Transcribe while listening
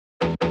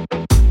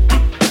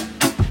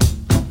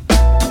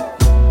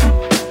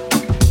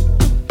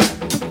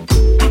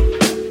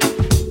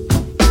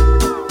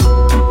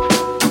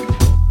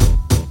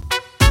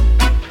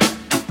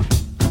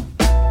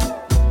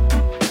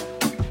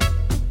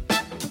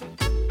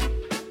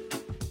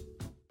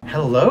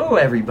Hello,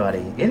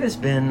 everybody. It has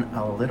been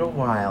a little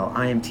while.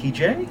 I am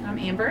TJ. I'm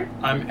Amber.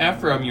 I'm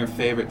Ephraim, your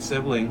favorite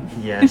sibling.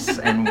 Yes,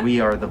 and we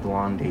are the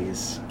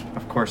Blondies.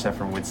 Of course,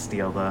 Ephraim would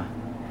steal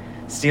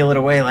it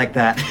away like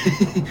that.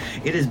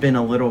 It has been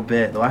a little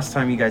bit. The last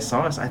time you guys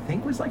saw us, I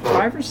think, was like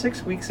 5 or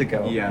 6 weeks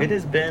ago. Yeah. It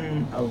has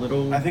been a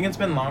little. I think it's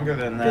been longer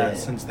than that bit.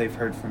 Since they've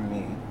heard from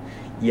me.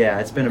 Yeah,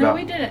 it's been No, about.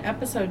 we did an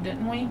episode,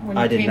 didn't we? When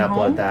I you didn't came upload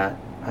home? that.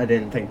 I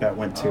didn't think that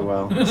went too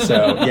Oh. well.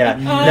 So yeah,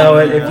 no.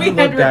 If we you had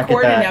look to back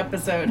record at an that,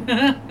 episode.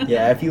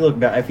 yeah, if you look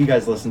back, if you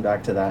guys listen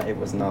back to that, it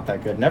was not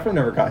that good.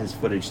 Never got his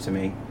footage to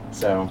me.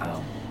 So,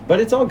 Oh. but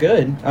it's all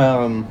good.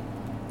 Yeah,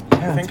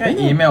 I think I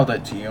emailed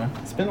it to you.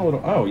 It's been a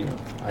little. Oh,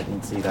 I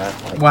didn't see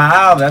that. Like,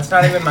 Wow, that's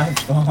not even my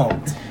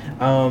fault.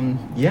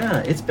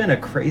 Yeah, it's been a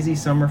crazy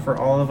summer for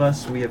all of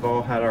us. We have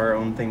all had our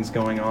own things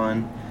going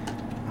on.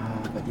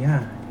 But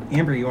yeah,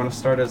 Amber, you want to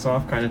start us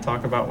off? Kind of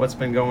talk about what's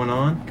been going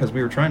on, because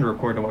we were trying to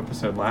record an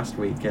episode last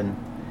week and.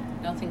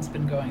 Nothing's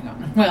been going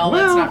on. Well,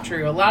 that's not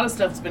true. A lot of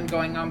stuff's been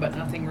going on, but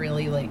nothing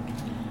really,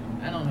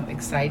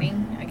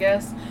 exciting, I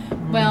guess.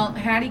 Well,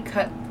 Hattie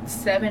cut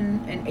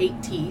 7 and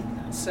 8 teeth,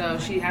 so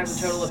she has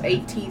a total of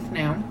 8 teeth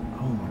now.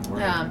 Oh my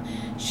word.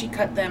 She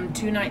cut them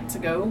 2 nights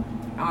ago,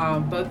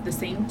 both the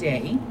same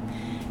day,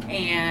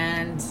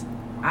 and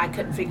I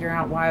couldn't figure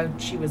out why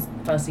she was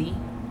fussy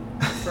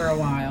for a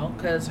while,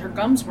 because her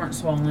gums weren't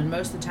swollen.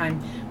 Most of the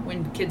time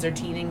when kids are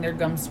teething, their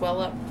gums swell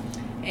up,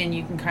 and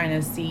you can kind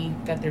of see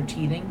that they're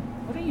teething.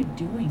 What are you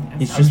doing?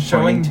 He's I'm just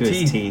showing pointing to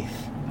his teeth.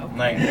 teeth.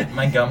 Okay.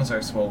 My gums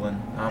are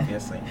swollen,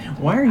 obviously.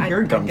 Why are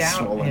your I gums doubt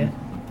swollen?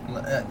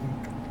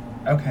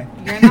 Okay.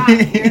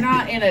 You're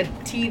not in a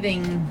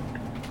teething,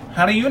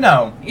 How do you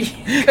know?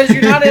 because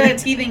you're not in a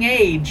teething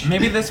age.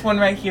 Maybe this one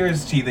right here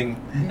is teething.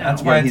 No.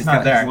 That's why Yeah, it's he's not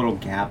got there. his little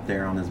gap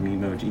there on his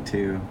Memoji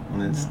too,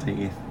 on his No.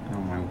 teeth. Oh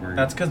my word.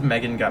 That's because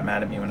Megan got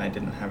mad at me when I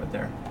didn't have it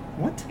there.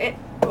 what?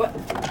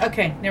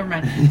 Okay, never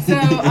mind. So,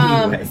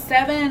 Anyway.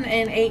 7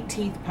 and 8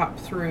 teeth popped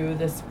through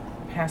this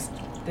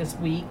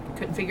week.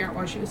 Couldn't figure out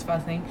why she was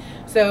fussing.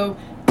 So,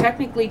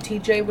 technically,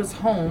 TJ was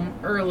home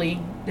earlier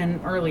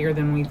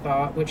than we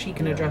thought, which he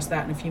can Yeah. address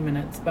that in a few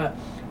minutes. But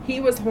he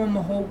was home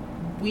a whole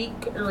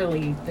week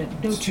early.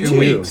 No, 2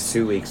 weeks.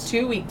 2 weeks.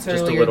 2 weeks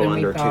Just a earlier little than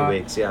under we thought. 2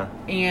 weeks, yeah.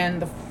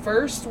 And the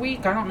first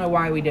week, I don't know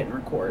why we didn't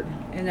record.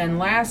 And then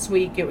last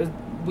week,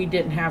 we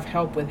didn't have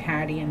help with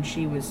Hattie, and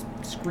she was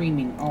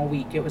screaming all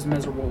week. It was a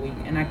miserable week,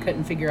 and I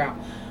couldn't figure out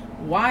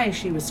why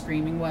she was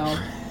screaming. Well,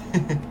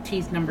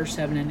 teeth number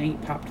 7 and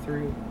 8 popped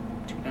through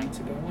 2 nights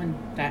ago, and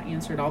that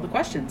answered all the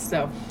questions.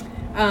 So,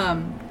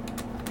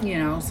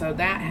 so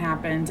that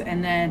happened.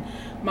 And then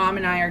Mom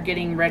and I are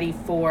getting ready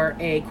for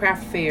a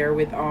craft fair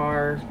with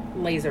our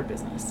laser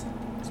business.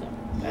 So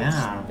that's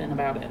Yeah. been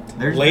about it.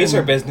 There's Laser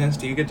been- business?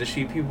 Do you get to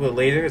shoot people with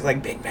lasers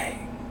like Big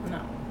Bang? No.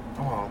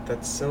 Oh,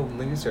 that's so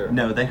loser.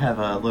 No, they have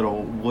a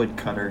little wood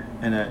cutter,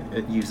 and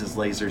it uses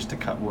lasers to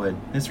cut wood.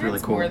 It's really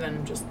It's cool. more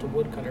than just a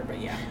wood cutter,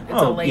 but yeah. It's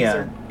Oh, a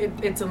laser.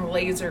 It's a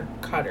laser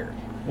cutter.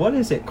 What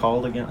is it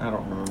called again? I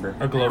don't remember.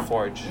 A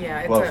Glowforge.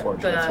 Yeah,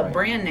 Glowforge, that's the right.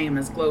 brand name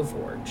is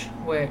Glowforge,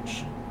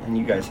 which And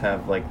you guys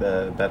have like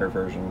the better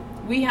version.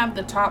 we have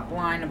the top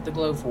line of the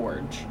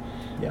Glowforge.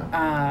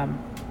 Yeah.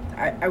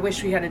 I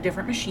wish we had a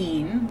different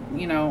machine,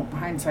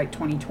 hindsight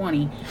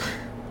 2020.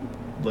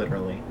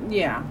 Literally.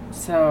 Yeah,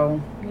 so,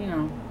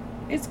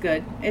 it's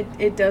good.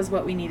 It does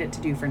what we need it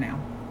to do for now.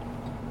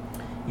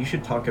 You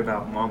should talk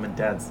about Mom and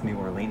Dad's New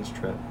Orleans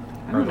trip.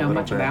 I don't know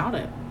much about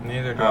it.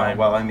 Neither do I.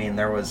 Well, I mean,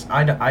 there was.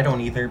 I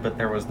don't either, but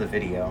there was the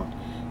video.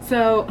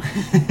 So,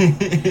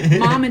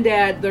 Mom and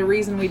Dad, the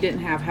reason we didn't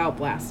have help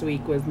last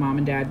week was Mom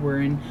and Dad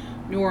were in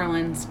New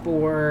Orleans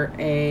for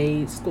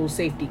a school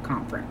safety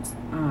conference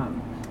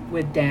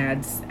with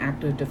Dad's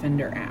Active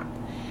Defender app.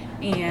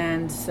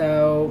 And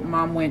so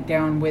Mom went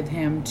down with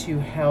him to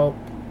help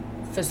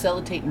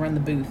facilitate and run the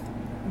booth.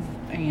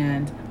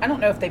 And I don't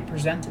know if they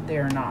presented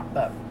there or not,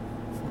 but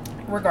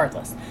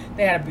regardless,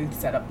 they had a booth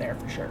set up there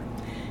for sure.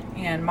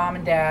 And Mom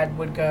and Dad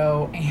would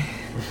go and...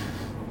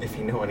 If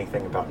you know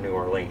anything about New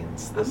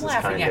Orleans, this I'm is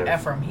laughing kind at of.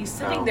 Ephraim. He's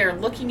sitting Oh. there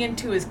looking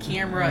into his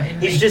camera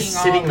and He's making just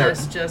sitting all there.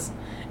 this just...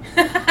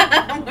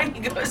 when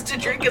he goes to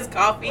drink his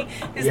coffee,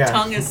 his Yeah.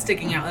 tongue is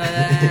sticking out.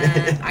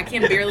 I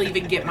can barely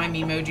even get my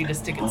Memoji to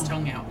stick its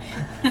tongue out.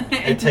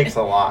 It takes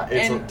a lot.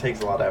 It and-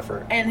 takes a lot of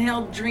effort. And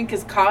he'll drink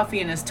his coffee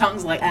and his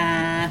tongue's like,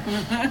 I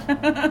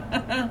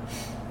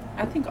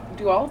think,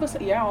 do all of us,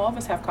 all of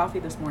us have coffee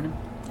this morning.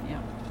 Yeah.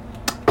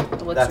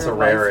 Elixir That's a of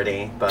life.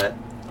 rarity, but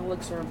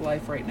Elixir of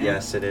life right now.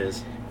 yes, it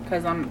is.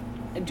 Because I'm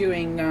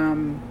doing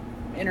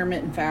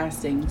intermittent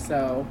fasting,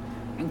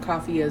 and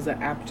coffee is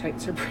an appetite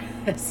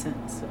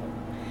suppressant. So,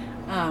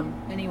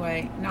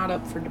 anyway, not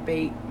up for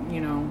debate.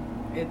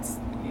 It's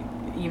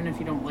even if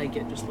you don't like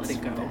it, just let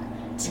it go.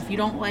 If you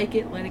don't like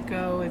it, let it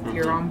go. If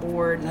you're on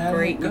board, Let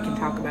great, it we can go.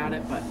 talk about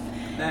it. But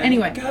Let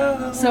anyway, it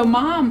go. so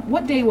Mom,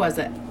 what day was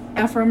it?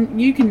 Ephraim,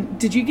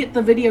 did you get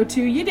the video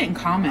too? You didn't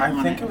comment on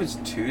I think it. it was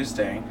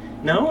Tuesday.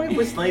 No, it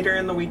was later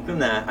in the week than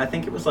that. I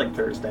think it was like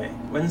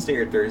Wednesday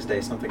or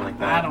Thursday, something like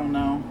that. I don't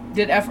know.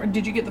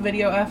 Did you get the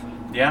video, F?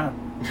 Yeah.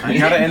 I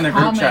got it in the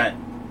group Comment. chat.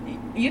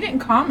 You didn't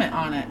comment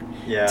on it.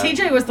 Yeah.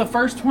 TJ was the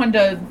first one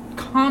to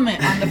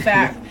comment on the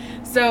fact.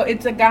 So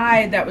it's a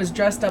guy that was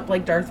dressed up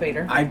like Darth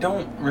Vader. I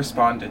don't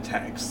respond to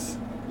texts.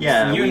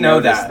 Yeah, You we know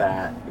noticed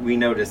that. We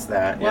noticed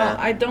that. Well,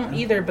 Yeah. I don't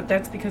either, but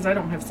that's because I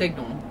don't have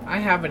signal. I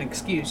have an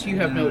excuse. You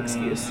have no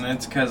excuse.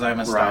 It's because I'm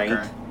a Right.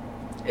 stalker.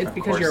 It's Of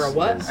because you're a course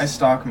what? it is. I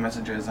stalk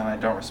messages and I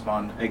don't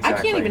respond.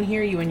 Exactly. I can't even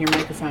hear you in your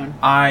microphone.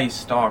 I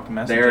stalk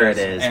messages. There it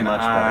is, And much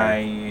better.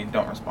 I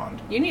don't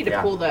respond. You need to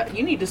Yeah. pull that.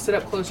 You need to sit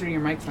up closer to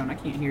your microphone. I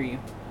can't hear you.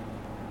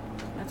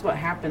 That's what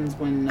happens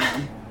when,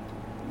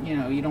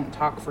 you don't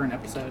talk for an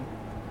episode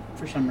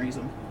for some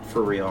reason.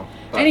 For real.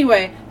 But-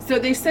 Anyway, so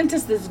they sent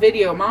us this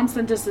video. Mom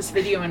sent us this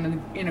video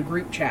in a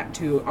group chat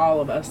to all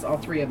of us, all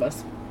three of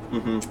us.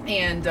 Mhm.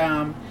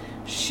 And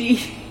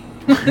she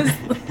was,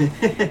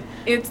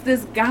 it's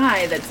this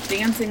guy that's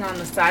dancing on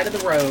the side of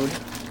the road,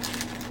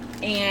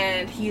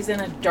 and he's in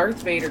a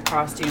Darth Vader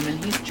costume,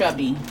 and he's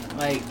chubby,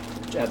 like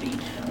chubby.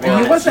 Well,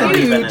 he it's wasn't not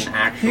even huge. an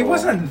actual. He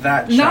wasn't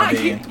that Not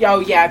chubby. oh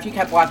yeah, if you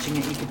kept watching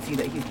it, you could see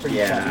that he's pretty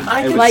Yeah. chubby. I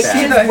It could was like sad. see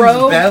his that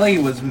robe. his belly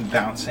was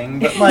bouncing,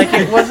 but like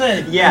it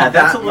wasn't. Yeah,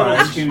 that's a that little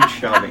much. too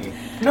chubby.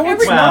 No, it's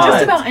Every, not.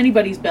 just about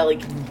anybody's belly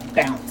can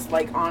bounce.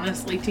 Like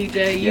honestly,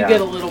 TJ, you Yeah.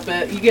 get a little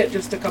bit, you get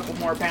just a couple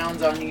more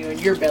pounds on you, and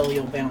your belly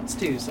will bounce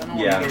too. So I don't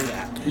Yeah. want to hear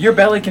that. Your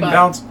belly can But-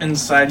 bounce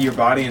inside your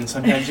body, and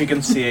sometimes you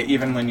can see it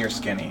even when you're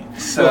skinny.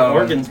 So Well,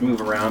 organs move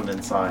around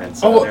inside,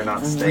 so Oh, they're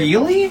not stable.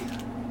 really?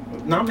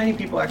 Not many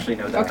people actually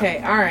know that.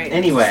 Okay, all right.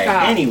 Anyway,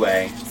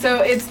 stop.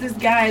 So it's this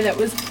guy that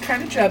was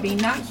kind of chubby,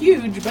 not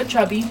huge, but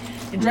chubby,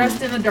 and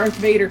dressed in a Darth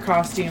Vader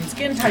costume,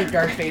 skin tight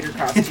Darth Vader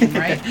costume,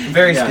 right?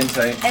 Very Yeah. skin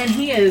tight. And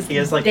he is He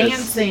has, like, this-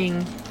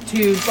 dancing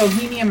to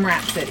Bohemian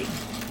Rhapsody.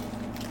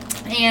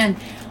 And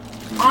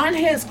on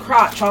his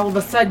crotch, all of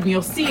a sudden,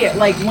 you'll see it,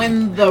 like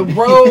when the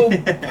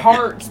robe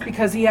parts,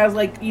 because he has,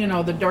 like,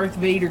 the Darth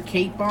Vader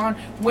cape on.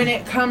 When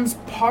it comes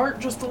part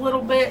just a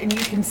little bit and you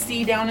can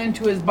see down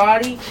into his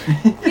body,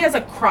 he has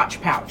a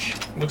crotch pouch.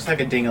 Looks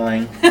like a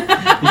ding-a-ling.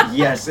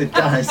 Yes, it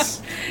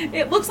does.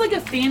 It looks like a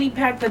fanny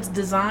pack that's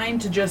designed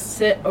to just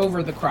sit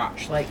over the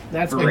crotch. Like,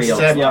 that's For what real.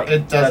 Except Yep,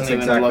 it that's doesn't even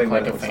exactly look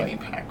what like it a looks fanny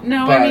like. pack.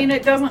 No, But I mean,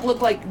 it doesn't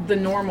look like the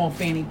normal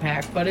fanny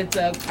pack, but it's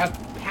a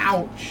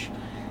pouch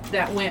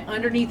that went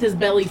underneath his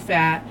belly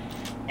fat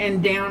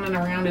and down and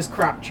around his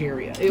crotch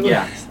area. It was,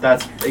 Yes,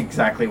 that's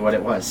exactly what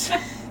it was.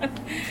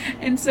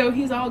 And so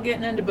he's all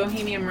getting into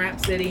Bohemian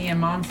Rhapsody, and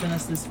Mom sent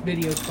us this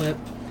video clip.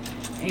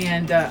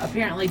 And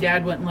apparently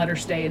Dad wouldn't let her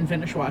stay and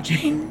finish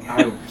watching.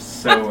 I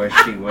so wish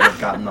she would have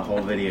gotten the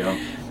whole video.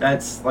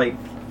 That's like,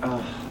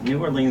 New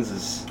Orleans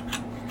is...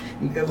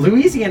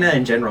 Louisiana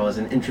in general is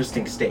an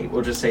interesting state.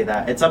 We'll just say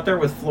that. It's up there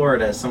with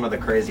Florida as some of the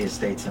craziest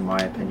states in my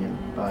opinion.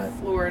 But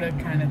Florida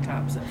kind of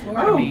tops it.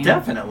 Florida, oh, man.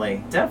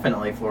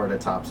 definitely Florida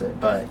tops it.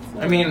 But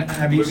I mean,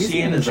 have you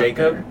seen Louisiana's up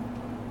Jacob there.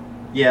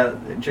 Yeah,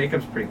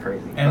 Jacob's pretty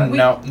crazy. and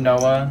but-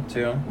 Noah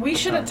too? We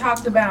should have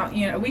talked about,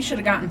 we should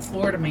have gotten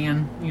Florida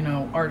Man,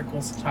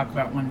 articles to talk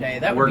about one day.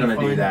 That would we're be gonna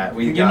fun. do that.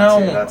 We You got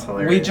know, to. That's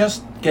hilarious. we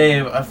just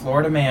gave a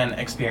Florida man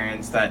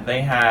experience that they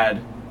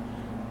had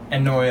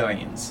in New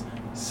Orleans.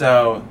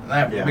 So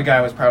Yeah. the guy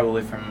was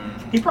probably from.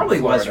 He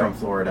probably was Florida. from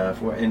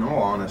Florida, in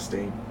all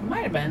honesty.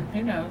 Might have been.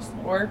 Who knows?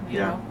 Or,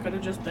 Yeah. could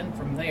have just been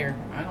from there.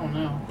 I don't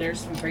know. There's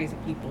some crazy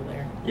people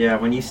there. Yeah,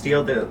 when you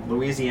steal the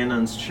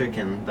Louisianans'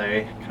 chicken,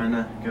 they kind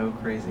of go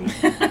crazy.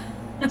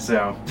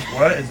 So,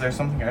 What is there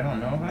something I don't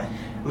know about?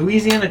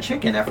 Louisiana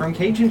chicken, Ephraim,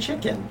 Cajun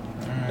chicken.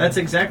 Mm, That's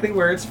exactly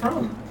where it's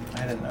from.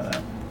 I didn't know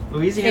that.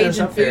 Louisiana's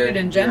Cajun up there. food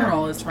in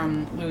general is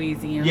from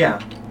Louisiana.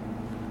 Yeah.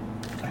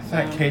 I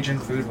thought Cajun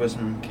food was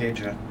from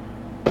Cajun.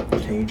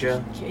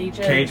 Cajun. Cajun is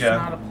Cajun.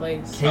 not a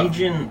place.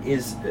 Cajun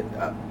is,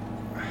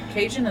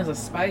 Cajun is a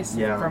spice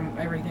Yeah. from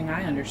everything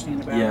I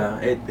understand about yeah,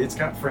 it's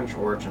got French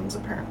origins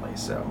apparently.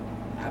 So,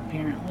 it.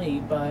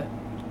 Apparently, but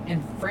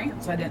in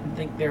France, I didn't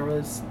think there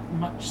was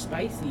much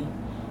spicy.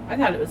 I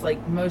thought it was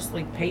like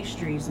mostly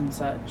pastries and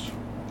such.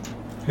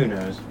 who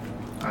knows?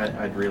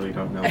 I really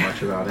don't know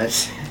much about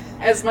it.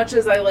 As much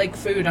as I like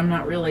food, I'm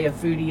not really a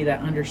foodie that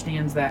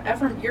understands that.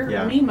 Ephraim, your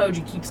Yeah.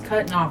 emoji keeps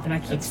cutting off, and I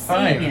keep It's seeing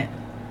fine. it.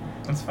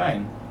 That's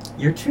fine.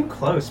 You're too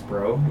close,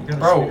 bro. You gotta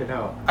Bro. spit it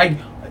out.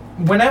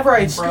 Whenever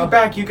I Bruh. scoot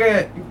back, you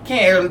can't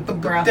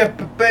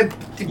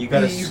You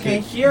gotta you scoot.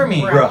 can't hear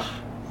me. Bruh.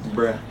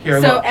 Bruh. Here,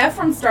 So look.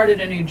 Ephraim started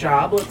a new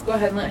job. Let's go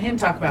ahead and let him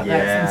talk about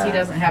that since he Yeah.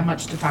 doesn't have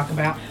much to talk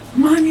about.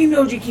 My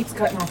emoji keeps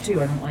cutting off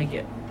too. I don't like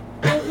it.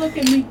 Oh, look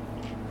at me.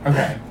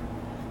 Okay.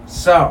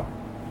 So,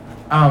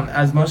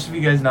 as most of you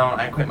guys know,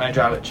 I quit my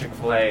job at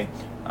Chick-fil-A.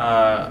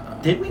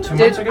 Did we? 2 know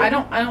months Did, ago?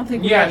 I don't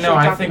think we Yeah, actually no,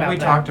 I talked think about we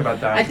that. talked about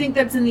that. I think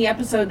that's in the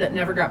episode that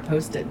never got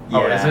posted.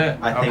 Oh, is it?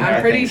 I think, Okay.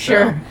 I'm pretty think so.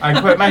 sure. I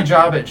quit my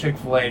job at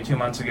Chick-fil-A 2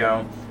 months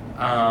ago,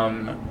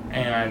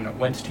 and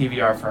went to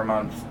TVR for a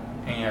month.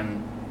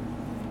 And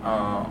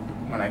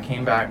when I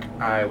came back,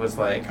 I was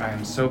like, I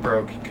am so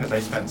broke because I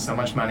spent so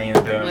much money in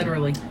Boone.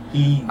 Literally.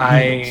 He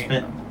I-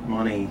 spent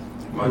money.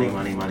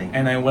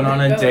 And I went on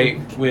There a you go.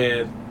 date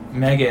with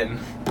Megan,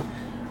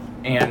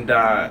 and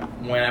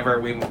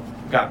whenever we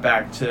got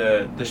back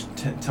to the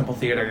Temple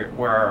Theater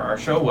where our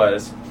show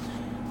was,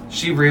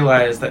 she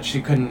realized that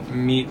she couldn't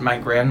meet my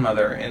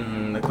grandmother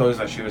in the clothes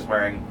that she was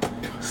wearing.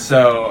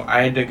 So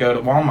I had to go to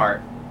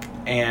Walmart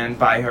and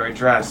buy her a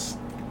dress.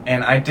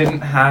 And I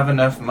didn't have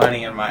enough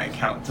money in my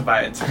account to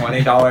buy a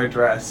 $20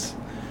 dress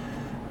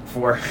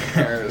for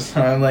her.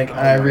 So I'm like,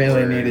 I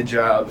really need a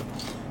job.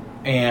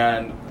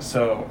 And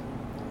so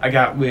I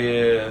got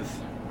with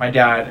my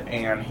dad,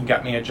 and he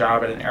got me a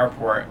job at an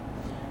airport.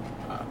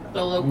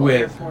 The local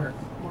airport.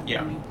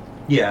 Yeah.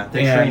 Yeah,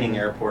 the training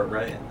airport,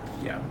 right?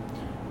 Yeah.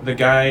 The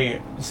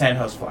guy,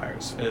 Sandhills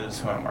Flyers, is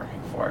who I'm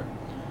working for.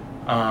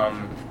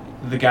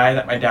 The guy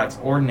that my dad's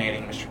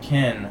ordinating, Mr.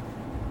 Kin,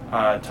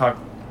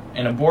 talked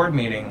in a board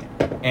meeting,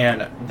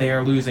 and they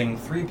are losing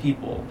 3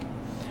 people.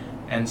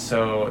 And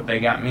so they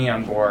got me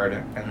on board,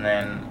 and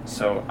then,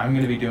 so I'm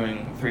going to be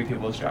doing 3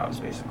 people's jobs,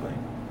 basically.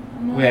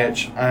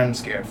 Which I'm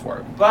scared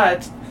for.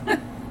 But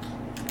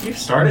You've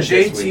started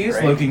JT this week, is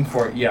right? looking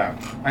for, yeah.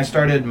 I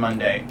started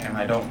Monday, and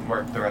I don't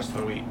work the rest of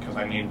the week because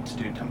I need to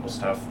do temple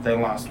stuff. They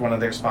lost one of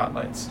their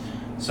spotlights.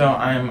 So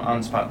I'm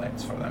on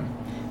spotlights for them.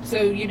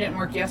 So you didn't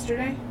work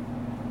yesterday?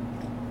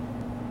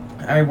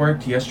 I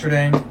worked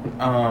yesterday.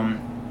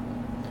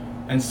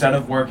 Instead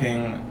of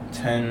working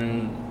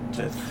 10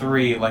 to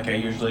 3 like I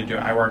usually do,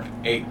 I worked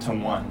 8 to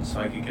 1 so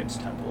I could get to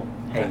temple.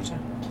 Hey, Gotcha.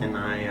 can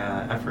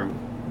I, Ephraim,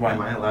 What?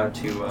 am I allowed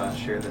to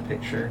share the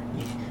picture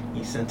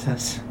you sent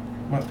us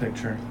What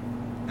picture?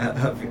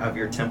 of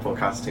your temple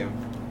costume?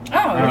 Oh,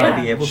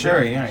 yeah. be able to?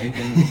 Sure, yeah, you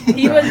can.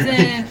 He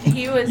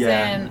was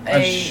Yeah. in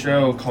A a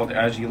show called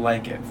As You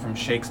Like It from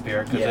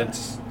Shakespeare, because Yeah.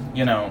 it's,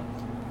 you know,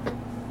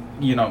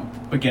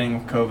 beginning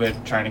of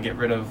COVID, trying to get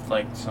rid of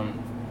like some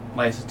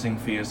licensing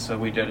fees, so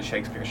we did a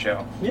Shakespeare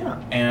show. Yeah.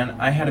 And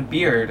I had a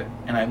beard,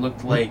 and I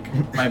looked like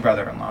my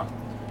brother-in-law.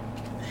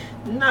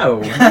 No,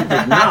 you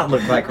did not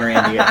look like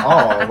Randy at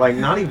all. Like,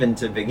 not even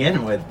to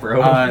begin with, bro.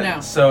 No.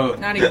 So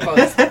not even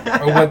close.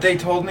 or what they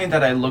told me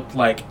that I looked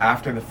like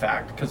after the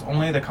fact, because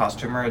only the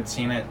costumer had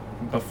seen it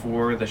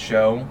before the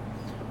show.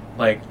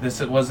 Like,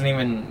 it wasn't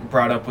even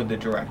brought up with the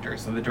director,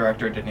 so the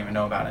director didn't even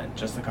know about it,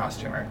 just the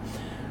costumer.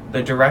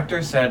 The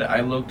director said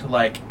I looked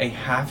like a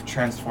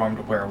half-transformed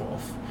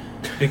werewolf,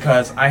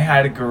 because I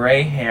had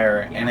gray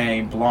hair and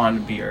a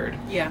blonde beard.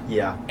 Yeah.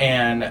 Yeah.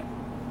 And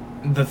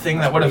the thing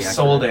That's that would have pretty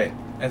sold accurate.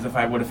 it is if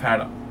I would have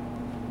had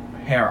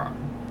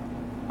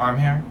arm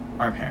hair,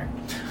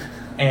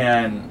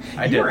 and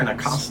I You didn't. were in a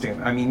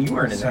costume. I mean, you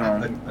were in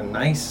a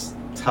nice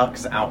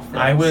tux outfit.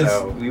 I was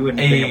so we wouldn't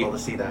be able to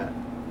see that.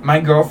 My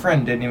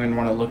girlfriend didn't even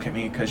want to look at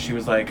me because she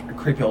was like,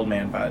 creepy old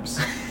man vibes.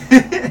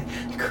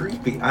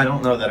 Creepy. I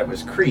don't know that it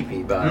was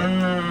creepy, but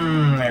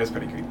It was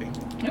pretty creepy.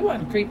 It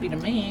wasn't creepy to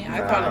me. I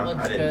thought it I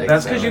looked didn't good. think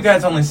That's so. because you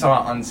guys only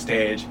saw it on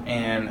stage,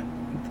 and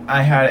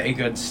I had a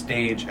good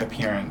stage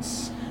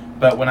appearance.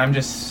 But when I'm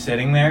just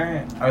sitting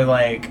there, I was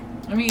like,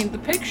 I mean, the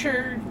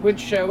picture would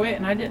show it,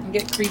 and I didn't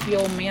get creepy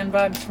old man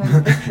vibes from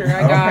the picture.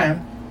 I got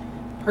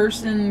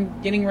person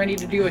getting ready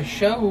to do a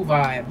show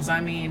vibes. I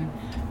mean,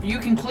 you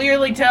can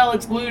clearly tell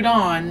it's glued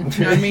on.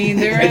 I mean,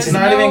 there It's is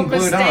not no even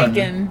glued on.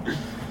 mistaken.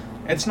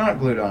 It's not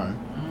glued on.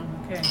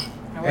 Okay.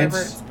 However,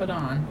 It's- it's put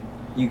on.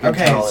 you can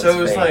Okay, tell so it's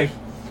it was fake. like,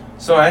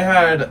 so I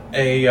had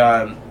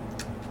a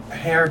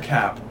hair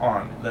cap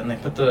on. Then I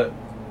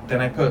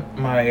put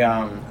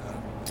my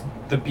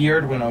the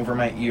beard went over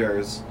my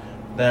ears.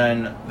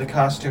 Then the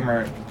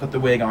costumer put the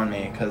wig on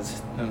me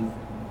because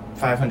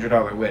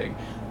 $500 wig.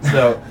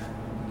 So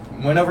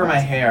went over my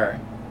hair,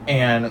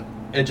 and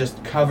it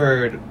just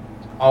covered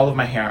all of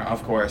my hair,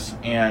 of course,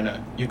 and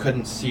you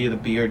couldn't see the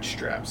beard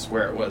straps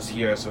where it was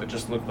here, so it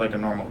just looked like a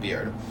normal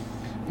beard.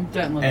 It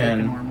doesn't look like a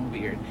And- normal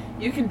beard.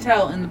 You can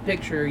tell in the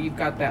picture you've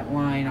got that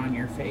line on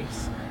your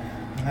face.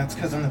 And that's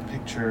because in the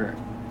picture,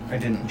 I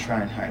didn't try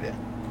and hide it.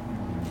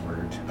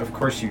 Word. Of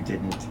course you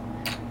didn't.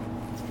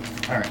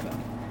 All right, then.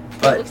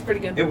 It But looks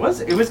pretty good. it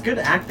was good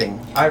acting.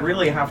 I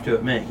really have to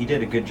admit, he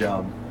did a good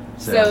job.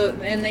 So,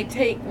 and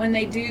when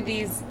they do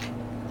these,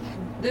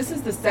 this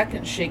is the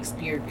second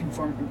Shakespeare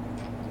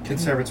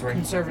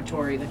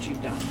conservatory that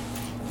you've done.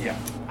 Yeah.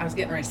 I was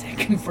getting ready to say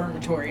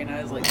confirmatory, and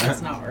I was like,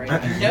 that's not right.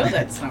 I know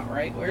that's not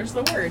right. Where's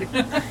the word?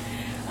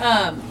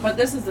 But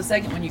this is the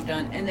second one you've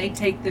done, and they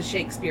take the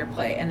Shakespeare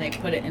play and they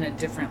put it in a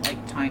different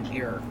time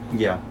era.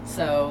 Yeah.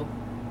 So,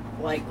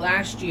 like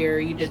last year,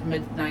 you did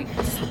Midsummer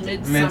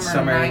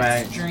Midsummer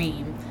Night's Night.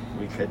 Dream,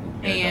 We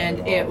couldn't hear and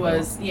that at it all,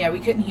 was we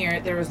couldn't hear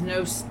it. There was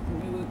no,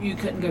 you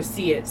couldn't go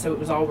see it, so it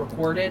was all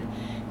recorded,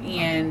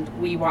 and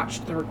we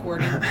watched the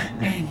recording,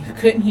 and you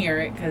couldn't hear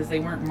it because they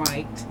weren't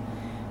mic'd.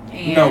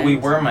 And No, we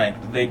were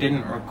mic'd. They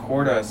didn't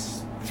record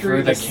us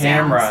through the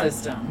sound camera.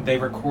 system. They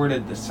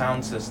recorded the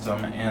sound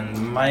system, and the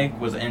mic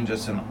was in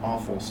just an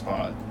awful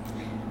spot.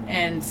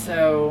 And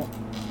so,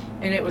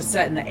 and it was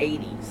set in the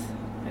 80s.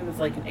 It was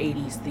like an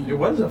 80s theme. It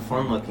was a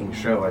fun-looking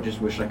show. I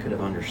just wish I could have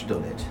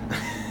understood it.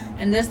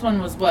 And this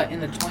one was what, in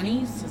the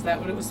 20s? Is that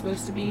what it was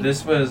supposed to be?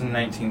 This was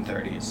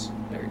 1930s.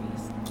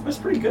 30s. It was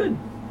pretty good.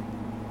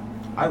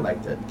 I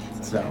liked it.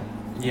 So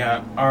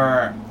Yeah,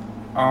 our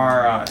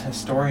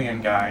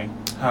historian guy,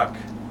 Huck,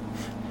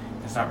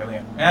 he's not really.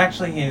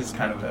 Actually, he's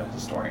kind of a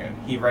historian.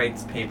 He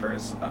writes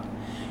papers.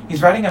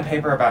 He's writing a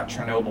paper about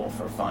Chernobyl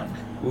for fun.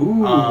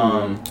 Ooh.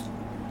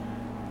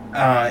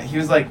 He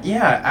was like,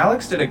 yeah,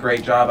 Alex did a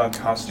great job on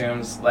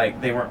costumes.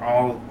 Like, they were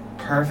all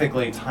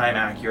perfectly time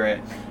accurate,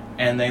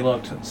 and they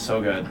looked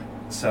so good.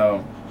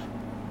 So,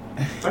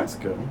 That's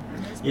good.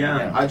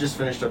 Yeah, I just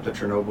finished up the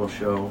Chernobyl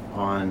show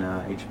on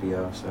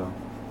HBO, so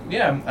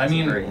yeah, I it's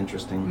mean, very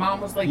interesting.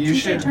 Mom was like, You TJ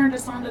should- turned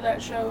us onto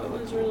that show. It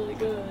was really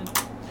good.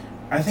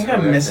 I think It's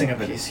I'm horrific missing a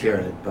piece piece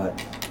here, here.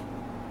 but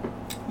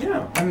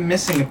yeah. I'm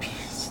missing a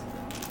piece.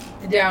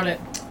 I doubt it.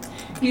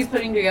 He's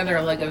putting together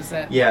a Lego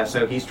set. Yeah,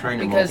 so he's trying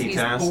to Because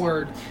multitask. he's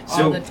bored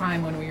So- all the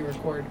time when we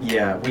record.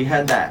 Yeah, we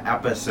had that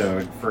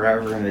episode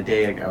forever and a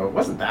day ago. It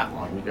wasn't that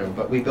long ago,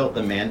 but we built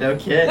the Mando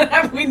kit.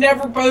 We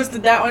never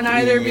posted that one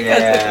either because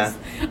Yeah.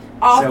 it was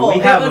awful. So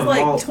we It have was a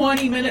like vault-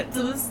 20 minutes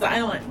of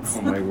silence.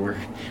 Oh my word.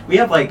 We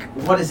have like,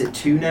 what is it,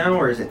 2 now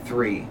or is it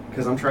 3?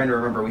 Because I'm trying to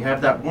remember. We have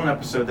that one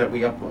episode that we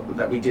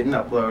didn't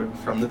upload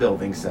from the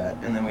building set,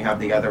 and then we have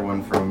the other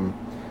one from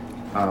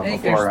I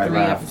think before there's I 3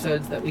 left.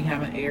 episodes that we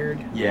haven't aired.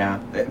 Yeah,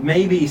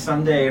 maybe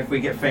someday if we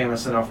get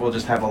famous enough, we'll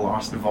just have a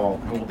Lost Vault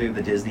and we'll do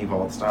the Disney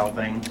Vault style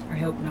thing. I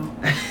hope not.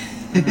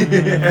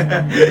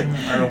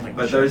 I don't think.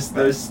 But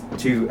those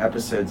 2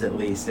 episodes at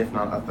least, if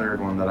not a third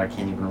one that I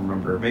can't even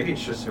remember. Maybe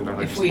it's just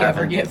whoever. If just we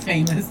ever happened. get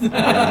famous.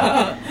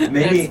 Yeah.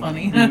 Maybe. That's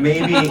funny.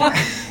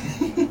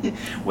 Maybe.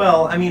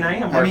 Well, I mean, I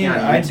am working on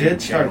a I YouTube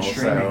did start channel,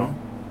 streaming.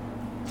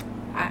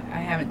 I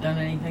haven't done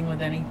anything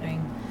with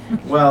anything. So.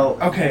 Well,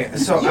 Okay,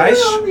 so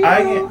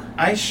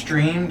I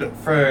streamed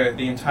for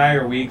the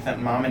entire week that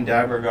Mom and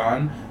Dad were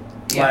gone,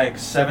 Yeah. like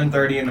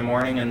 7:30 in the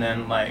morning and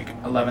then like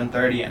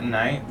 11:30 at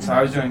night. So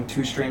I was doing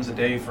 2 streams a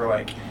day for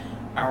like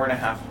hour and a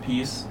half a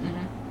piece.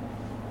 Mhm.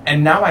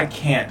 And now I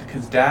can't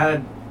because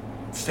Dad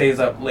stays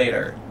up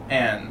later,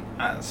 and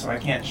so I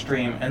can't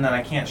stream. And then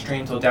I can't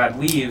stream till Dad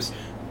leaves,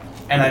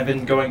 and I've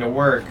been going to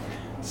work,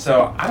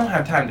 so I don't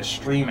have time to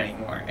stream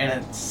anymore, and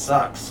it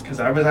sucks because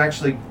I was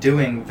actually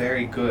doing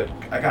very good.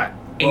 I got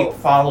 8 Well-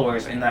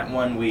 followers in that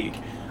 1 week.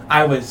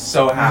 I was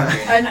so happy.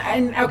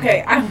 And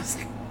okay,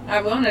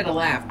 I wanted to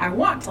laugh. I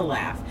want to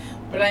laugh,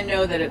 but I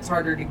know that it's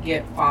harder to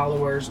get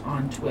followers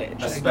on Twitch.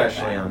 I get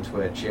especially that. on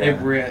Twitch, yeah.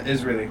 It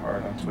is really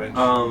hard on Twitch.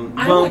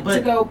 I well, went to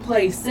but go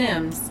play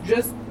Sims.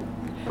 Just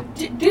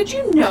did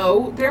you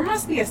know there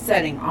must be a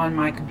setting on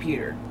my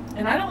computer,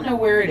 and I don't know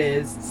where it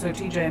is. So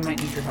TJ, I might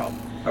need your help.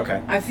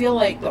 okay. I feel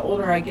like the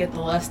older I get,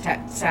 the less tech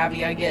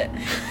savvy I get.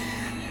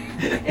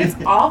 It's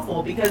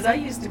awful because I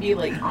used to be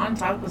like on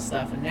top of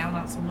stuff, and now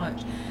not so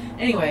much.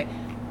 Anyway,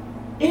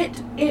 it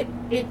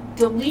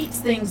deletes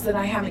things that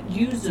I haven't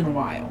used in a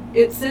while.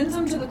 It sends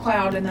them to the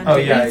cloud and then oh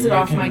deletes yeah, it you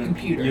off can, my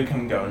computer. You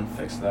can go and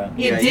fix that. It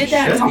Yeah, you did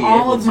that should to be all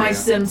able of my to.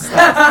 Sim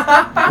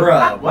stuff.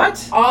 Bruh,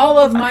 what? All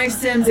of my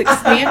Sims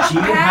expansion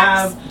Do you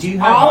packs.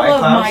 have all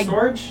of iCloud my-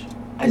 storage?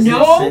 Is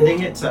No. it sending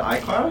it to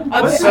iCloud?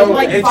 Up What? to So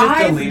like it just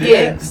 5 deleted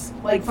gigs.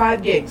 Like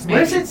 5 gigs, maybe.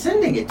 Where is it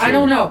sending it to? I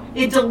don't know.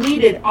 It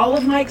deleted all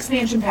of my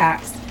expansion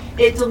packs.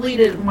 It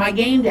deleted my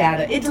game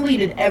data. It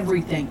deleted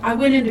everything. I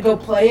went in to go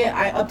play it.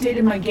 I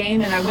updated my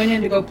game and I went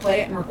in to go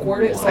play it and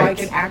record it so I What?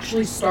 could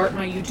actually start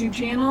my YouTube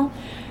channel.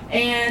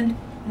 And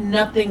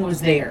nothing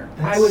was there.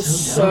 That's I was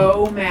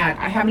so so mad.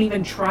 I haven't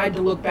even tried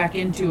to look back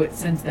into it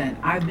since then.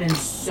 I've been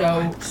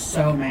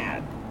so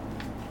mad.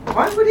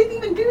 Why would it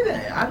even do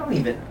that? I don't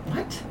even.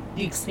 What?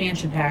 The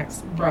expansion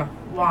packs, bruh.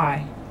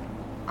 Why?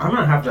 I'm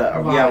gonna have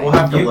to. Why? Yeah, we'll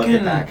have to You look can-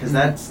 at that because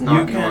that's You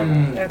not can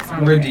normal. That's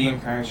not okay. redeem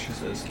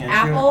purchases, can't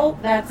you? Apple,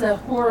 that's a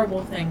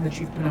horrible thing that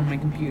you've put on my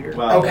computer.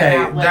 Well, Okay,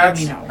 without letting that's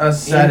me know. a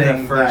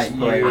setting first that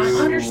place. you.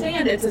 I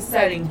understand it's a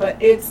setting, but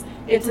it's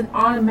an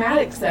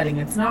automatic setting.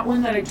 It's not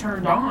one that I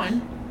turned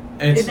on.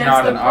 It's That's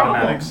not the an problem.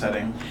 automatic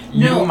setting.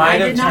 No, You I might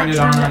did have not turned it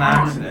turn on it on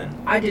on. accident.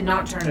 I did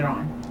not turn it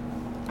on.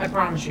 I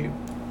promise you.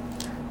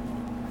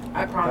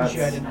 I promise you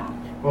I That's- did not.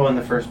 Well, in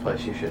the first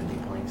place, you shouldn't be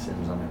playing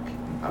Sims on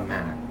a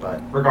Mac,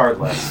 but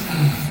regardless.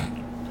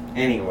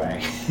 Anyway.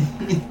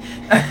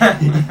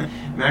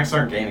 Macs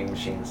aren't gaming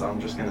machines, so I'm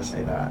just gonna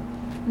say that.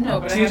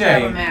 No, but I have to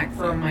have a TJ, Mac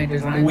for my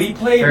designs. We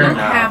played. Fair don't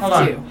enough. have Hold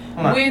on, to.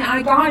 hold on. When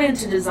I got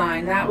into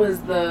design, that was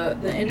the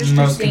industry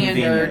Most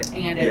standard,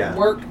 convenient. and it Yeah.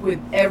 worked with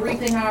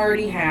everything I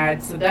already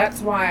had. So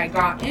that's why I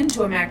got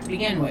into a Mac to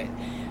begin with.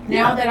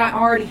 Now Yeah. that I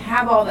already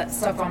have all that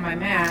stuff on my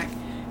Mac,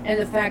 and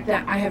the fact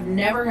that I have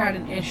never had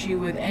an issue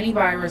with any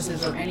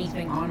viruses or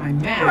anything on my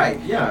Mac, Right,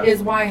 yeah.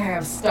 is why I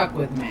have stuck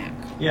with Mac.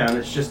 Yeah, and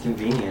it's just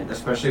convenient,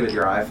 especially with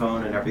your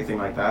iPhone and everything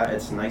like that.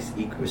 It's a nice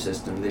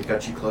ecosystem. They've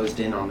got you closed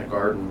in on the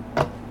garden.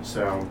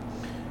 So,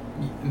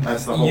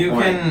 that's the whole You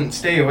point. can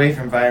stay away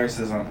from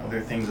viruses on other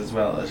things as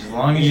well, as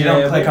long as you Yeah,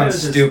 don't click on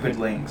Windows is- stupid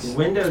links.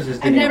 Windows is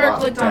I've getting never a lot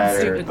clicked on better,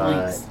 stupid but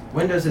links.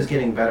 Windows is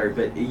getting better,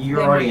 but you're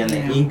They already might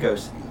in the be now.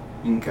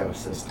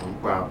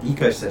 ecosystem. Wow,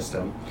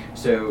 ecosystem.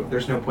 So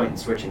there's no point in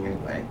switching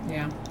anyway.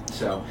 Yeah.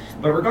 So,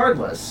 but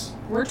regardless,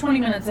 We're 20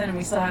 minutes in and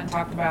we still haven't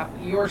talked about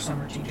your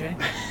summer, TJ.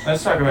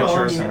 Let's talk about Well, I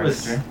your mean, summer,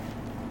 teacher.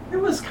 it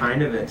was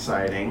kind of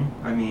exciting.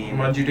 I mean,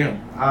 What'd you do?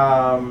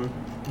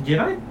 did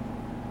I?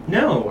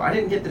 No, I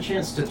didn't get the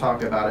chance to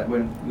talk about it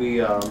when we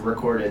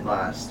recorded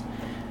last.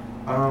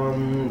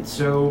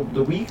 So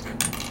the week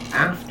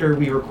after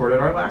we recorded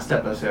our last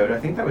episode, I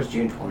think that was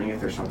June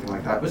 20th or something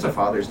like that. It was a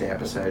Father's Day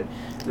episode.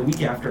 The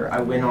week after, I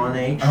went on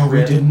a trip. Oh,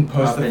 we didn't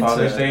post up the into-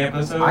 Father's Day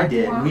episode? I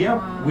did. We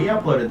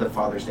uploaded the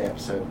Father's Day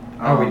episode.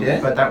 Oh, we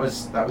did? But that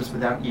was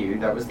without you.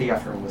 That was the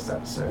Ephraim list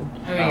episode.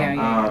 Oh,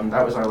 yeah.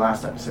 That was our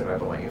last episode, I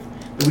believe.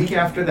 The week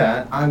after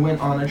that, I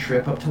went on a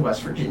trip up to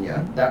West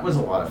Virginia. That was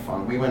a lot of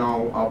fun. We went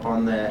all up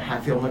on the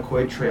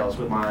Hatfield-McCoy trails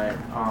with my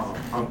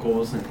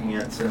uncles and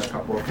aunts and a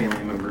couple of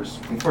family members.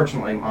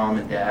 Unfortunately, Mom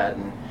and Dad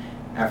and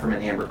Ephraim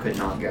and Amber could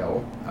not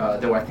go.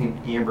 Though I think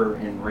Amber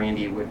and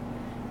Randy would,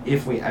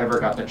 if we ever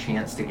got the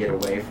chance to get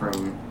away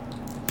from...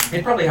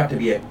 It'd probably have to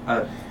be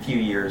a few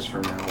years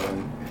from now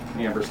when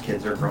Amber's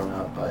kids are grown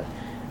up, but...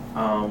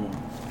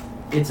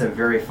 it's a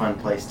very fun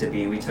place to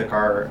be. We took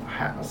our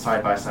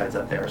side-by-sides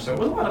up there, so it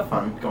was a lot of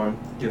fun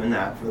doing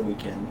that for the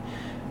weekend.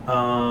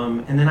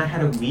 And then I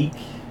had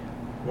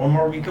one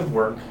more week of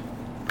work.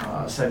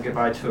 Said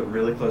goodbye to a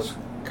really close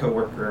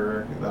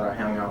coworker that I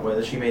hung out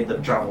with. She made the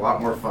job a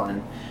lot more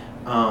fun.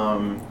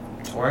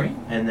 Tori?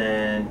 And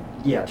then,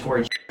 yeah,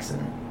 Tori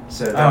Jackson.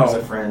 So that was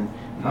a friend.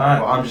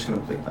 Well, I'm just going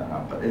to bleep that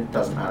out, but it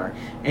doesn't matter.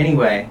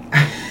 Anyway.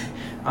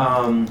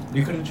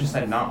 You could have just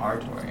said not our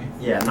Tori.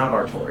 Yeah, not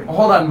our Tori.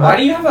 Hold on, why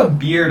do you have a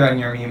beard on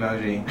your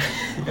emoji?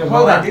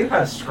 Well, I do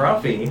have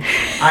scruffy.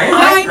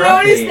 I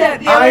noticed that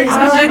the other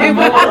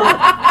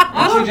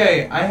time.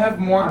 TJ, I have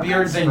more I've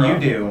beards got than you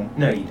scruff. do.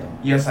 No, you don't.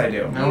 Yes, I do.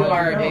 You No,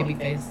 are no. a baby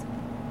face.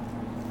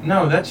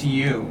 No, that's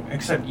you.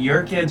 Except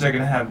your kids are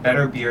gonna have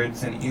better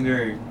beards than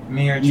either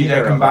me or Either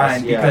TJ of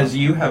combined us, yeah. because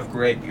you have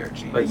great beard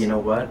genes. But you know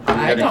what?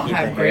 I don't keep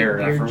have the great hair,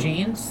 beard Ephraim.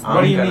 genes.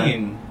 What do you gonna-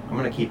 mean? I'm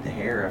gonna keep the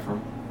hair, Ephraim.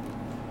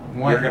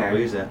 What You're gonna hair?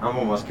 lose it. I'm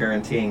almost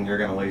guaranteeing you're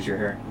gonna lose your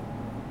hair.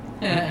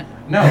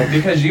 No,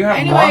 because you have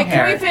Anyway, long can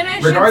hair. we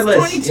finish? Regardless,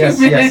 It's 22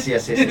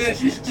 yes, minutes.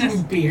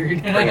 yes.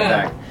 Beard. Bring it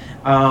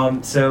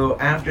back. So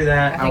after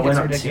that, I think went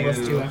it's up ridiculous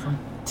to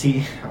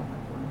too, Ephraim.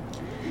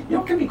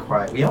 Y'all can be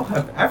quiet. We all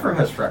have. Ephraim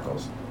has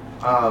freckles.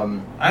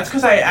 That's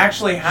because I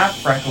actually have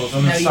freckles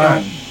in the No, you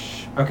sun.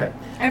 Okay.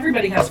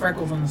 Everybody has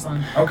freckles in the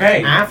sun.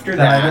 Okay. After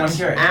then I don't that, wanna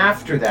hear it.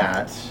 after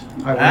that,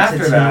 I went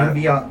After to that.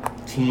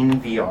 Teen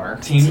VR.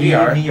 Teen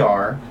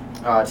VR.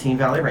 Teen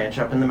Valley Ranch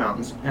up in the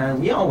mountains,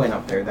 and we all went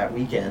up there that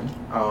weekend.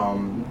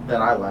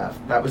 That I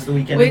left. That was the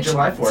weekend Which of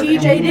July 4th. and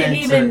TJ we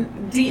didn't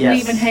meant to- even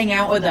Yes. hang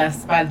out with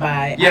us. By the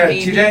by, Yeah, I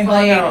mean, TJ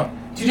hung out.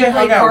 TJ hung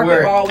played out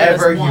carpet ball with us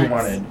wherever he once.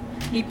 wanted.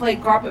 He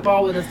played carpet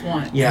ball with us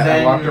once. Yeah,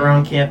 Then- I walked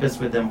around campus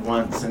with them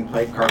once and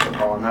played carpet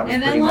ball, and that was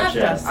And then pretty much left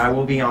it. us. I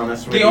will be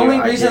honest with The you. only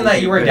I reason didn't that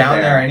keep you were good down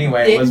hair. there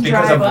anyway Didn't was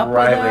because drive of up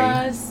Riley. with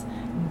us.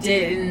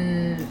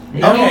 Didn't.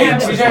 Okay, Yeah,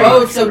 TJ.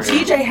 Oh, so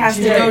TJ has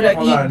to TJ, go to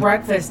hold eat on.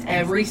 breakfast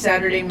every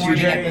Saturday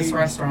morning at this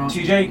restaurant.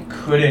 TJ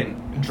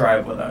couldn't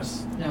drive with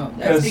us No,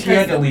 that's because he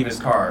had to leave his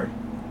car.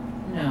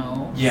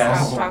 No.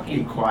 Yes. Stop talking.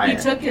 Be quiet.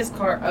 He took his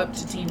car up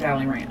to Teen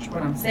Valley Ranch.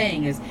 What I'm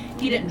saying is,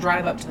 he didn't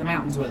drive up to the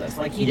mountains with us.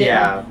 Like he didn't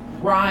Yeah.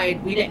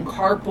 ride. We didn't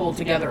carpool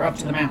together up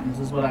to the mountains.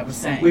 Is what I was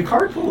saying. We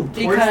carpooled towards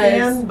the Because-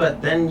 end,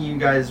 but then you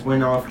guys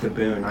went off to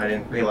Boone. I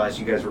didn't realize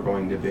you guys were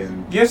going to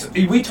Boone. Yes,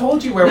 we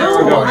told you where No,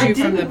 we were told going. you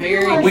from the didn't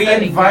very realize We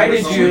that.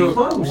 invited was you.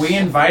 so close. We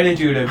invited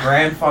you to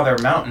Grandfather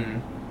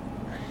Mountain.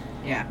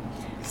 Yeah.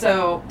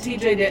 So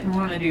TJ didn't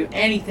want to do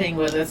anything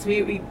with us.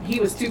 He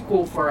was too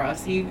cool for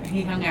us. He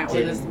hung out with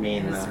Didn't his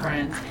mean his that.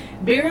 friends.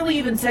 Barely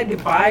even said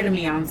goodbye to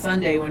me on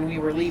Sunday when we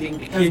were leaving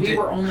because He we did-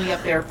 were only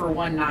up there for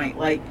one night.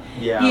 Like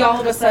Yeah. he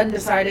all of a sudden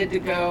decided to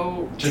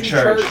go To to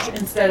church.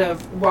 instead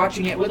of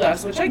watching it with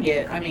us, which I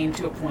get. I mean,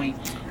 to a point.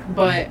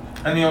 But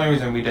And the only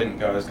reason we didn't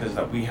go is because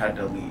we had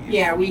to leave.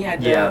 yeah, we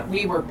had to. Yeah.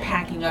 We were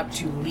packing up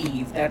to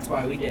leave. That's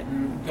why we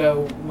didn't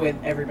go with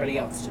everybody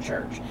else to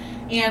church.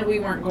 And we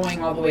weren't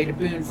going all the way to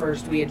Boone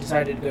first. We had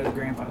decided to go to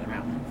Grandfather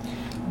Mountain.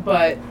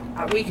 But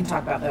we can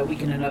talk about that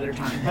weekend another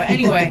time. But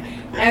anyway,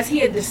 as he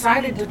had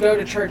decided to go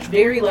to church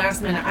very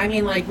last minute, I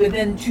mean, like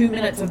within 2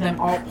 minutes of them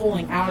all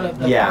pulling out of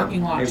the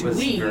parking lot it to was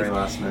leave, very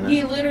last minute.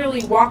 he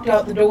literally walked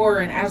out the door,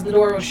 and as the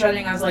door was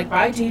shutting, I was like,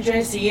 "Bye,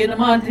 TJ. See you in a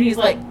month." And he's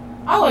like,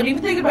 "Oh, I didn't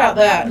even think about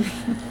that."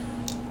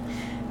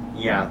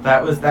 Yeah,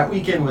 that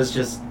weekend was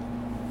just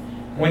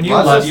When you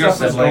lots love of your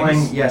stuff was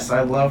siblings. going. Yes,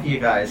 I love you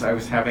guys. I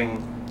was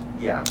having.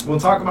 Yeah, we'll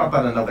talk about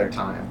that another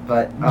time.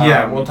 But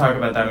Yeah, we'll talk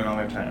about that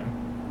another time.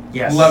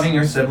 Yes, Loving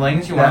your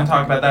siblings. You want to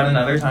talk about that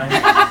another time?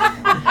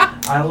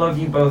 I love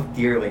you both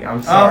dearly.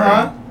 I'm sorry.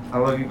 Uh-huh. I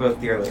love you both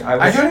dearly.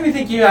 I don't even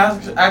think you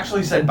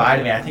actually said bye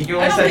to me. I think you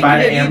I only don't said think bye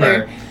you to did Amber.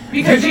 either.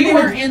 Because You you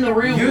didn't weren't in the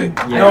room. You, I no,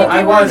 think you I were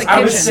in was. the I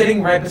was kitchen.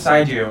 sitting right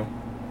beside you.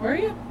 Were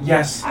you?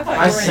 Yes. I thought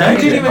I you were in said You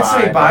the didn't kitchen. even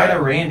say goodbye, bye but-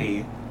 to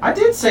Randy. I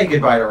did say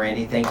goodbye to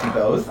Randy. Thank you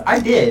both. I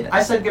did.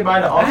 I said goodbye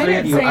to all I three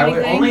of didn't you. say I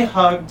anything. only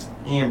hugged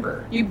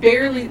Amber. You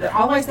barely.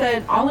 All I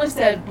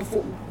said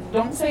before.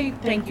 Don't say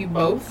thank you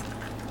both.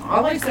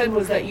 All I said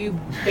was that you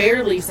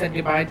barely said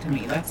goodbye to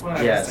me. That's what I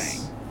was saying.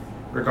 Yes.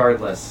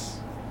 Regardless,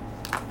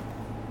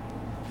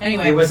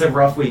 Anyway, it was a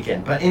rough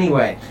weekend. But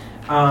anyway,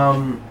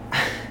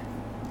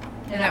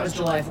 And that was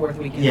July 4th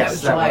weekend.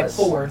 Yes, that that was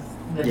was. July 4th,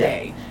 the Yeah.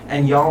 day.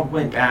 And y'all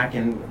went back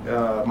and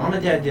Mom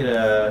and Dad did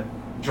a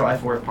July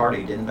 4th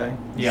party, didn't they?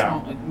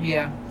 Yeah.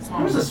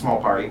 Small. It was a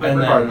small party, but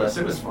And then- regardless,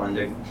 it was fun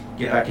to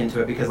get back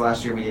into it because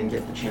last year we didn't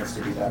get the chance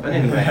to do that. But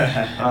anyway,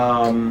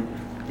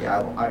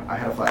 yeah, I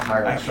had a flat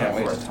tire. I last can't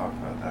July wait to 4th. talk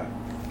about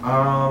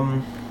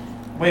that.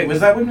 Wait, was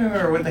that when we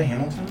were with the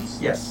Hamiltons?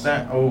 Yes.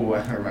 I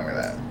remember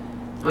that.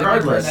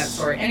 Regardless. That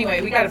story.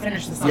 Anyway, we got to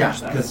finish the summer Yeah,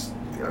 stuff. because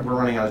we're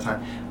running out of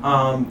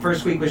time.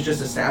 First week was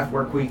just a staff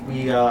work week.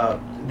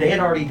 They had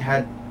already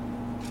had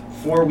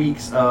 4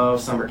 weeks of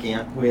summer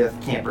camp with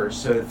campers.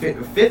 So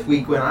the fifth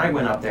week when I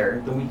went up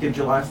there, the week of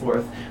July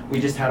 4th, we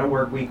just had a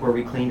work week where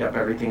we cleaned up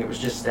everything. It was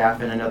just staff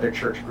and another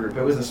church group.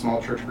 It was a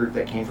small church group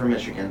that came from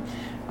Michigan.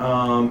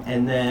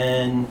 And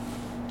then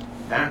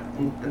that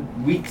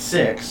week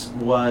 6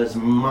 was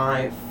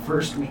my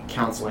first week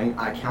counseling.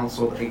 I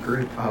counseled a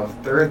group of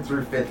 3rd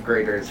through 5th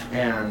graders,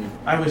 and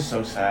I was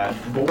so sad.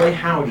 boy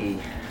howdy,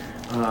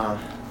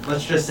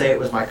 let's just say it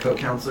was my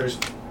co-counselor's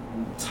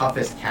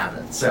toughest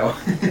cabin. So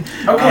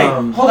Okay,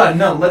 hold on.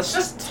 No, let's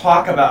just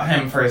talk about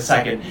him for a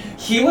second.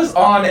 He was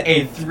on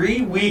a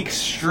 3-week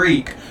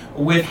streak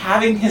with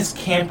having his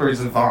campers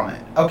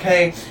vomit.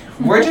 Okay,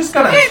 we're just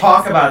gonna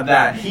talk about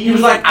that. He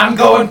was like, "I'm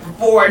going for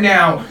 4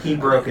 now." he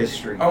broke his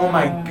streak. Oh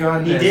my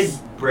goodness. He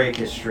did break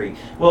his streak.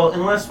 Well,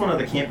 unless one of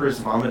the campers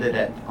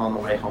vomited on the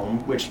way home,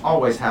 which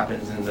always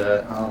happens in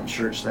the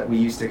church that we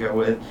used to go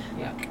with.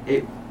 Yeah.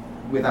 It,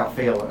 without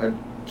fail, a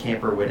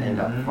camper would end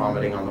up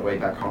vomiting on the way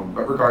back home.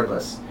 But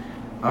regardless,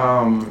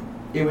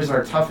 it was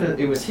our toughest.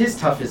 It was his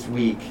toughest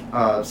week.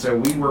 So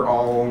we were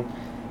all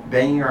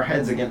banging our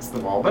heads against the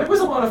wall, but it was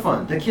a lot of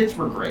fun. The kids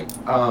were great.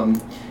 On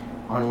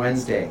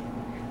Wednesday,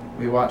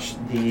 we watched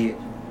the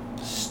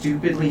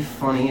stupidly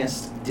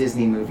funniest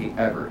Disney movie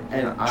ever,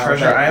 and I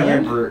Treasure bet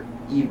Island? Amber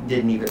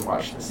didn't even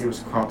watch this. It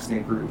was Kronk's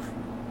New Groove.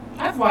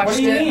 I've watched What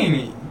do you it.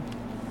 mean?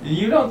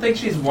 You don't think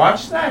she's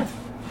watched that?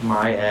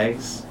 My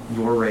eggs,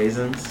 your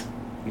raisins.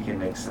 We can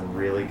make some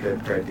really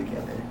good bread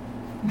together.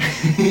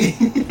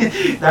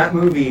 That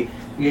movie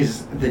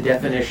is the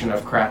definition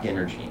of crack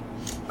energy.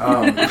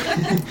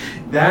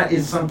 That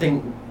is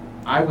something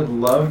I would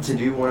love to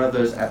do, one of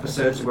those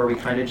episodes where we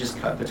kind of just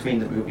cut between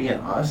the movie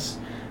and us,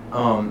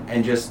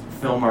 and just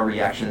film our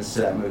reactions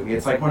to that movie.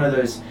 It's like one of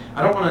those,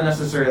 I don't want to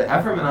necessarily,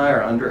 Ephraim and I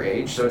are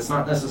underage, so it's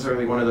not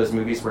necessarily one of those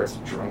movies where it's a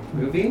drunk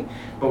movie,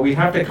 but we'd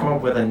have to come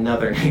up with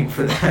another name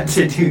for that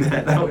to do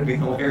that. That would be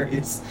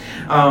hilarious.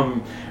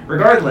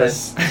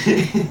 Regardless,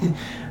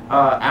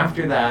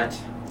 after that,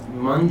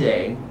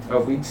 Monday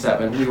of week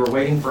 7, we were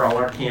waiting for all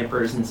our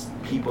campers and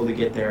people to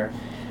get there.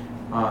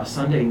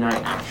 Sunday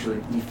night, actually,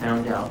 we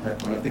found out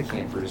that one of the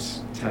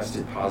campers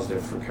tested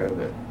positive for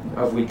COVID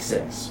of week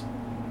 6.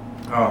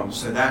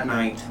 So that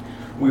night,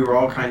 we were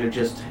all kind of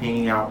just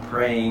hanging out,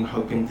 praying,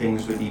 hoping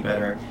things would be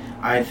better.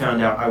 I had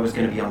found out I was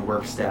going to be on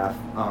work staff,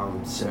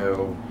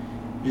 so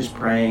just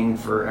praying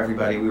for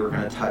everybody we were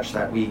going to touch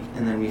that week.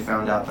 And then we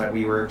found out that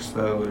we were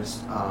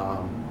exposed.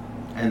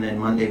 And then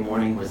Monday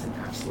morning was an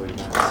absolute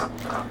mess.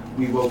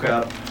 We woke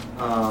up.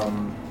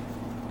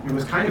 It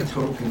was kind of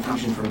total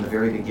confusion from the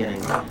very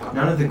beginning.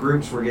 None of the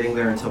groups were getting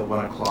there until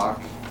 1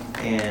 o'clock.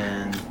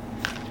 And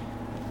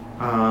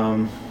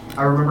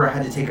I remember I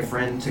had to take a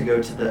friend to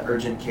go to the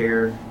urgent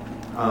care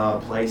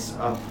place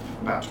up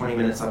about 20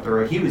 minutes up the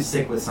road. He was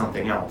sick with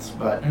something else,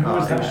 but And who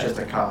was it was that? just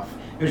a cough.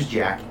 It was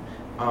Jack.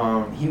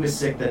 He was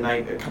sick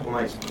a couple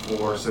nights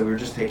before, so we were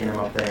just taking him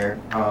up there.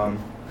 And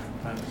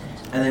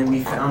then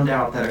we found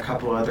out that a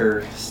couple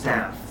other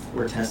staff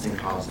were testing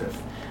positive.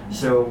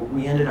 So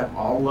we ended up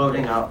all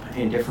loading up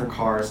in different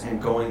cars and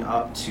going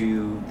up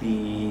to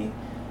the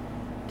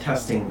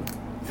testing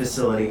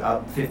facility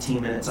up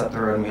 15 minutes up the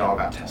road, and we all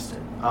got tested.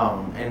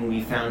 And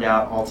we found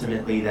out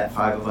ultimately that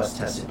 5 of us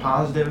tested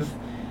positive,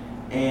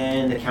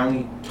 and the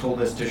county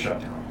told us to shut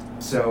down.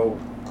 So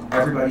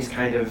everybody's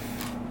kind of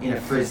in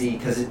a frizzy,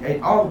 because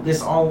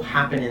this all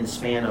happened in the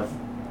span of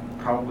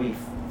probably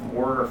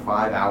 4 or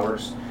 5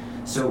 hours.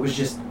 So it was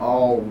just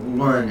all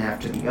one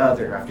after the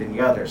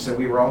other. So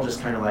we were all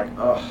just kind of like,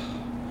 ugh.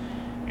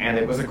 And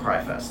it was a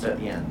cry fest at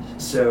the end.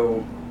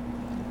 So,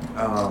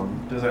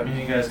 Does that mean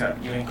you guys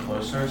got getting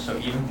closer? So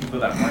even people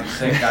that weren't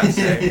sick got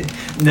sick?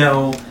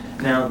 No.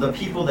 Now, the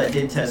people that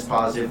did test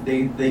positive,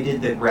 they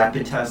did the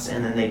rapid tests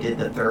and then they did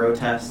the thorough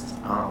test,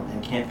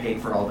 and can't pay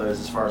for all those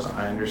as far as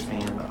I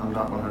understand. I'm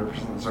not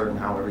 100% certain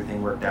how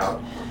everything worked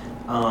out.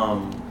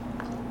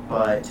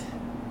 But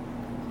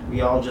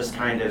we all just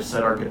kind of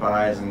said our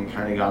goodbyes and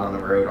kind of got on the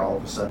road all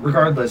of a sudden.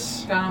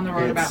 Regardless. Got on the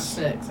road about it's-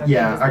 6.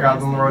 Yeah, I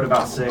got on the road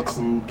about 6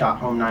 and got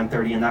home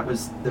 9:30, and that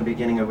was the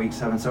beginning of week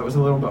 7. So it was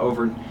a little bit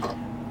over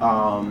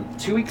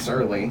 2 weeks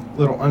early, a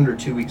little under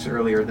 2 weeks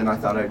earlier than I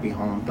thought I'd be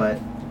home,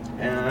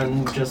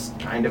 and just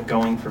kind of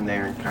going from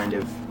there and kind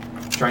of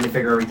trying to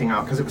figure everything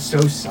out because it was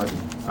so sudden.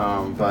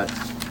 But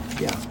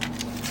yeah.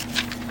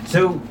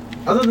 So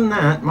other than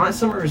that, my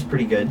summer is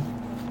pretty good.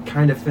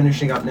 Kind of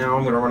finishing up now.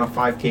 I'm going to run a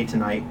 5K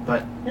tonight,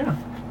 but yeah,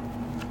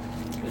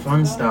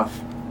 fun stuff.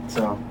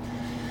 So,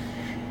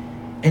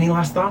 any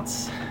last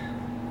thoughts?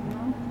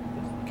 No,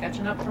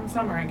 catching up from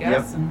summer, I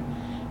guess. And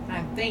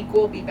I think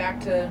we'll be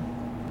back to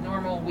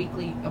normal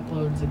weekly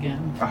uploads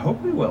again. I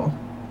hope we will.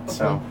 Hopefully.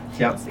 So,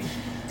 yep. We'll see.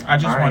 I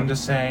just All right. wanted to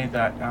say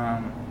that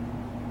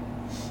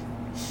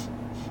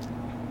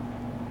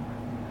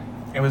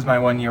it was my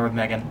 1 year with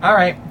Megan. All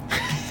right.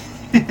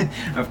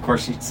 Of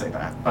course you'd say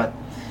that, but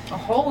A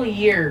whole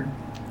year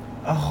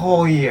A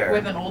whole year.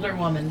 with an older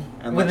woman.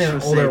 and With let's an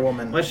just older say-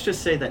 woman. Let's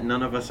just say that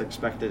none of us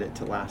expected it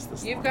to last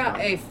this long. You've got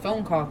a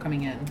phone call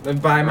coming in.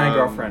 By my From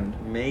girlfriend.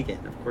 Megan,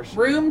 of course.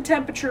 Room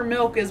temperature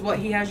milk is what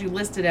he has you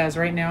listed as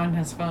right now on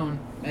his phone,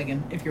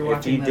 Megan, if you're If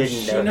watching you this.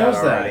 didn't She know knows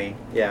that that. already.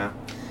 Yeah.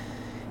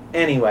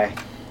 Anyway.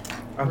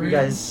 Are Room you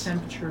guys...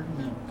 temperature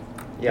milk.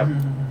 Yep.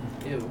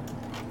 Ew.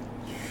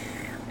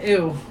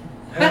 Ew.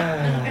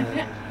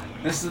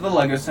 This is the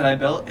Lego set I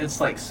built.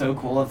 It's like so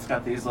cool. It's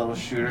got these little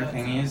shooter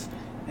thingies.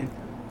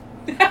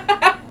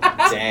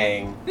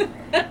 Dang.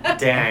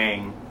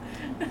 Dang.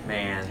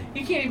 Man.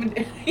 You can't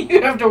even.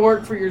 You have to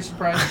work for your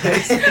surprise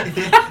face.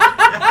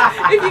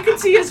 If you could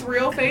see his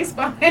real face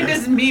behind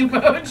his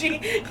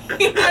memoji,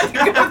 he had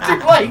to go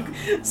through like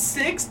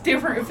 6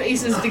 different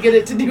faces to get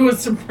it to do a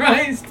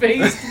surprise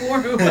face for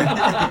him.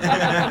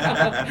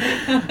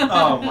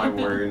 Oh my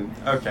word.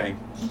 Okay.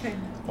 Okay.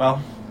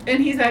 Well. And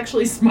he's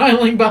actually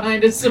smiling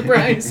behind his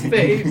surprise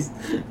face.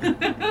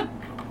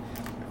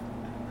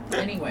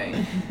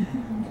 Anyway.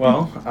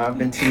 Well, I've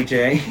been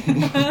TJ.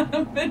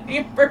 But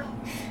Amber.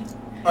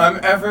 I'm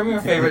Ephraim, your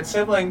favorite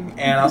sibling,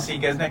 and I'll see you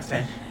guys next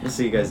time. We'll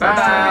see you guys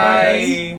next time. Bye, guys. Bye.